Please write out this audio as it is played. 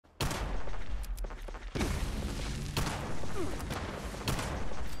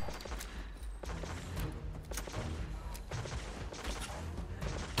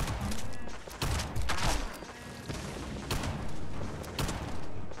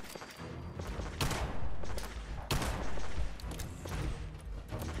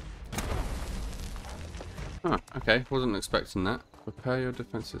Huh, okay, wasn't expecting that. Prepare your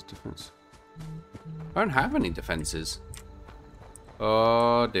defenses, defense. I don't have any defenses.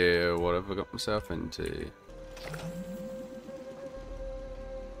 Oh dear, what have I got myself into?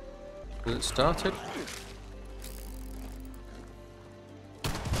 Has it started?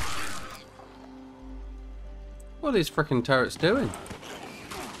 What are these frickin' turrets doing?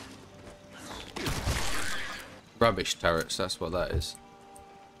 Rubbish turrets, that's what that is.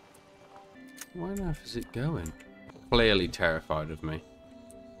 Where on earth is it going? Clearly terrified of me.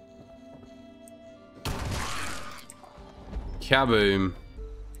 Kaboom.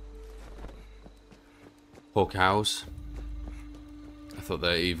 Poor cows. I thought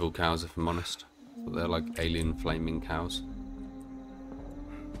they're evil cows, if I'm honest. I thought they're like alien flaming cows.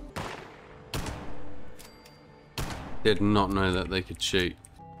 Did not know that they could shoot.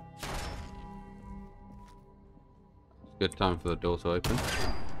 Good time for the door to open.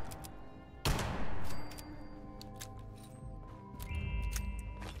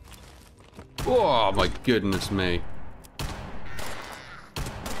 Oh my goodness me.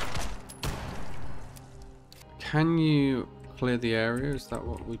 Can you clear the area? Is that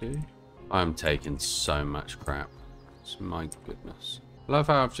what we do? I'm taking so much crap. It's my goodness. I love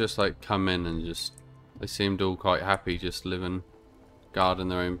how I've just like come in and just, they seemed all quite happy just living, guarding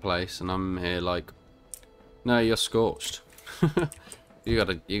their own place, and I'm here like, no, you're scorched. you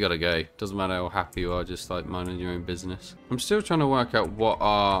gotta go. Doesn't matter how happy you are, just like minding your own business. I'm still trying to work out what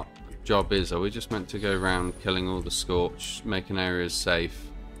our job is. Are we just meant to go around killing all the scorched, making areas safe?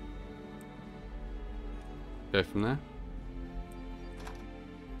 Go from there.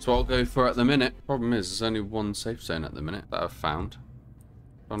 So I'll go for at the minute. Problem is, there's only one safe zone at the minute that I've found.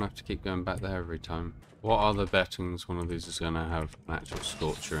 Don't have to keep going back there every time. What are the bettings one of these is going to have an actual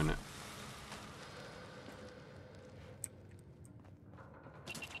scorcher in it?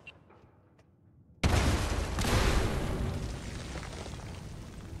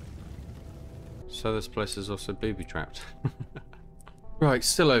 So this place is also booby trapped. Right,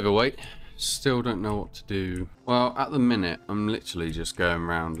 still overweight. Still don't know what to do. Well, at the minute, I'm literally just going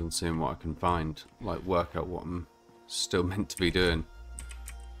around and seeing what I can find. Like, work out what I'm still meant to be doing.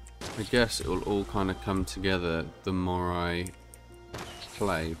 I guess it will all kind of come together the more I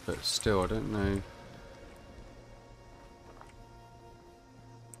play, but still, I don't know.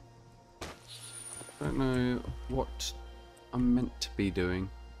 I don't know what I'm meant to be doing.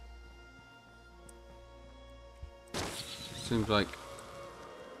 Seems like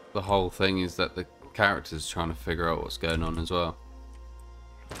the whole thing is that the character's trying to figure out what's going on as well.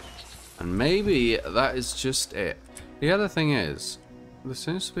 And maybe that is just it. The other thing is, there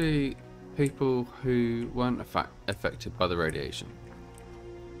seems to be people who weren't affected by the radiation.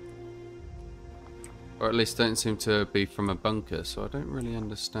 Or at least don't seem to be from a bunker, so I don't really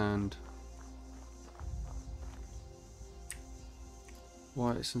understand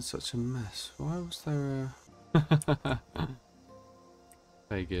why it's in such a mess. Why was there a...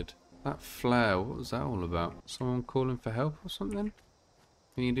 Very good. That flare, what was that all about? Someone calling for help or something?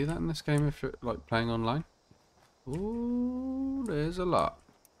 Can you do that in this game if you're like playing online? Ooh, there's a lot.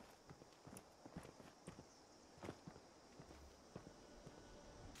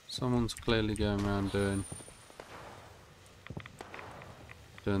 Someone's clearly going around doing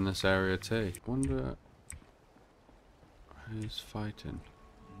this area too. Wonder who's fighting.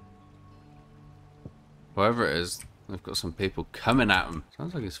 Whoever it is, they've got some people coming at them.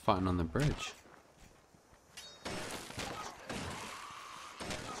 Sounds like he's fighting on the bridge.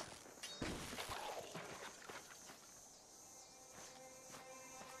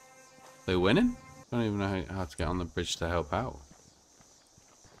 They winning? I don't even know how to get on the bridge to help out.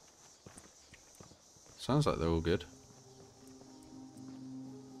 Sounds like they're all good.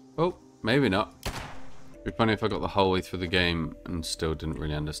 Oh, maybe not. It'd be funny if I got the whole way through the game and still didn't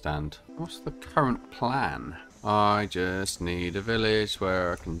really understand. What's the current plan? I just need a village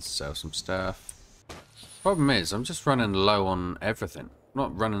where I can sell some stuff. Problem is, I'm just running low on everything.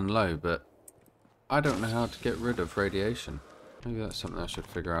 Not running low, but I don't know how to get rid of radiation. Maybe that's something I should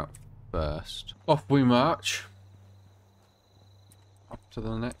figure out first. Off we march. Up to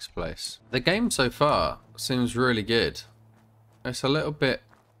the next place. The game so far seems really good. It's a little bit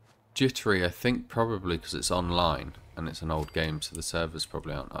jittery, I think, probably because it's online and it's an old game, so the servers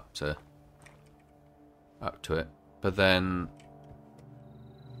probably aren't up to it. But then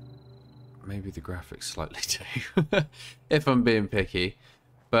maybe the graphics slightly too, if I'm being picky.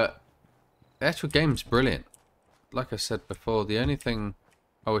 But the actual game's brilliant. Like I said before, the only thing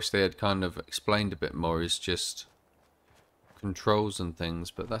I wish they had kind of explained a bit more is just controls and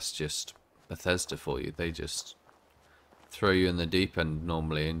things, but that's just Bethesda for you. They just throw you in the deep end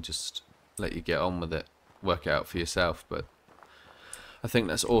normally and just let you get on with it. work it out for yourself, but I think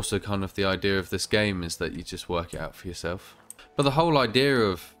that's also kind of the idea of this game, is that you just work it out for yourself. But the whole idea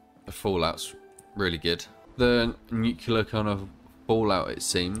of Fallout's really good. The nuclear kind of fallout, it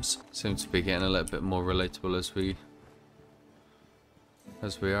seems to be getting a little bit more relatable as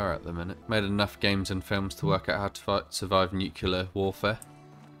we are at the minute. Made enough games and films to work out how to survive nuclear warfare.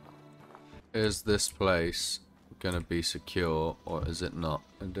 Is this place going to be secure, or is it not?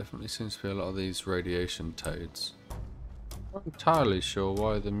 There definitely seems to be a lot of these radiation toads. I'm not entirely sure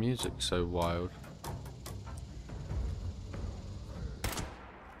why the music's so wild.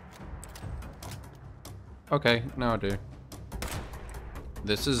 Okay, now I do.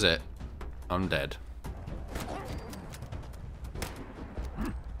 This is it. I'm dead.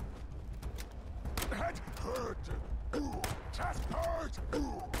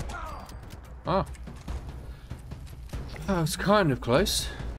 Oh. That was kind of close.